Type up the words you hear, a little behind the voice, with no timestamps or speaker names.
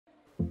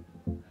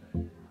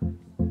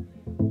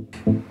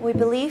We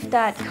believe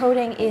that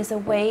coding is a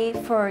way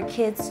for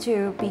kids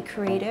to be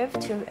creative,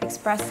 to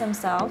express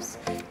themselves,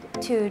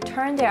 to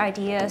turn their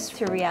ideas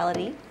to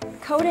reality.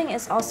 Coding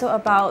is also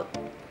about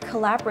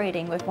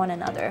collaborating with one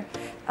another.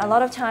 A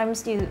lot of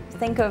times you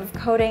think of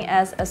coding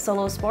as a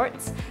solo sport,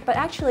 but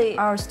actually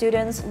our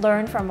students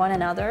learn from one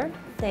another.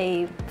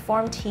 They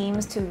form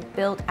teams to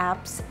build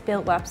apps,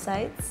 build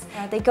websites.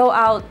 They go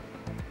out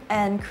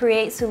and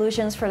create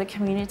solutions for the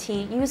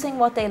community using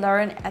what they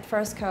learn at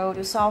First Code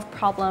to solve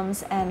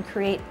problems and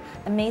create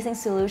amazing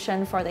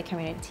solutions for the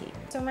community.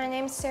 So my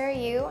name's Sarah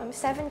Yu, I'm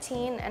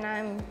 17 and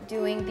I'm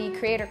doing the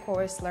creator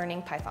course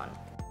learning Python.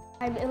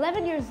 I'm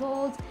 11 years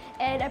old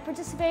and I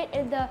participate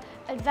in the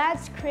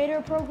Advanced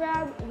Creator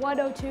Program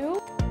 102.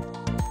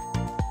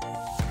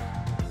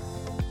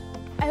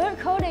 I learned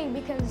coding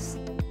because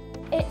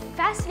it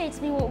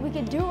fascinates me what we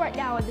can do right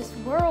now in this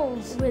world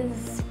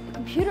with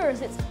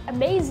computers. It's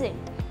amazing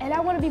and I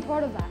want to be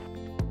part of that.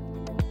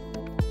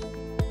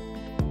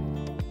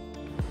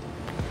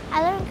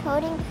 I learned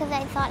coding because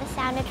I thought it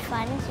sounded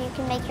fun, so you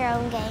can make your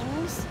own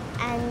games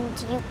and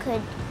you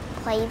could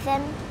play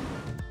them.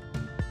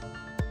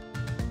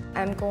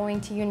 I'm going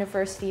to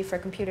university for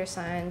computer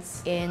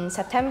science in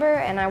September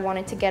and I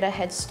wanted to get a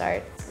head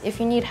start. If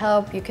you need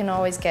help, you can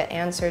always get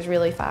answers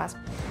really fast.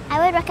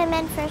 I would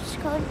recommend First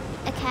Code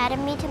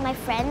Academy to my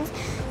friends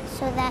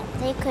so that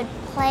they could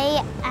play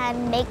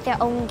and make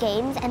their own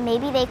games and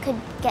maybe they could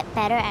get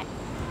better at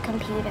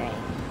computering.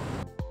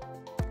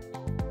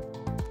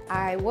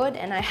 I would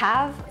and I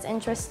have. It's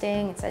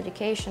interesting, it's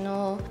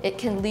educational. It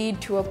can lead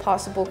to a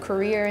possible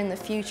career in the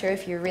future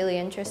if you're really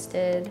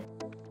interested.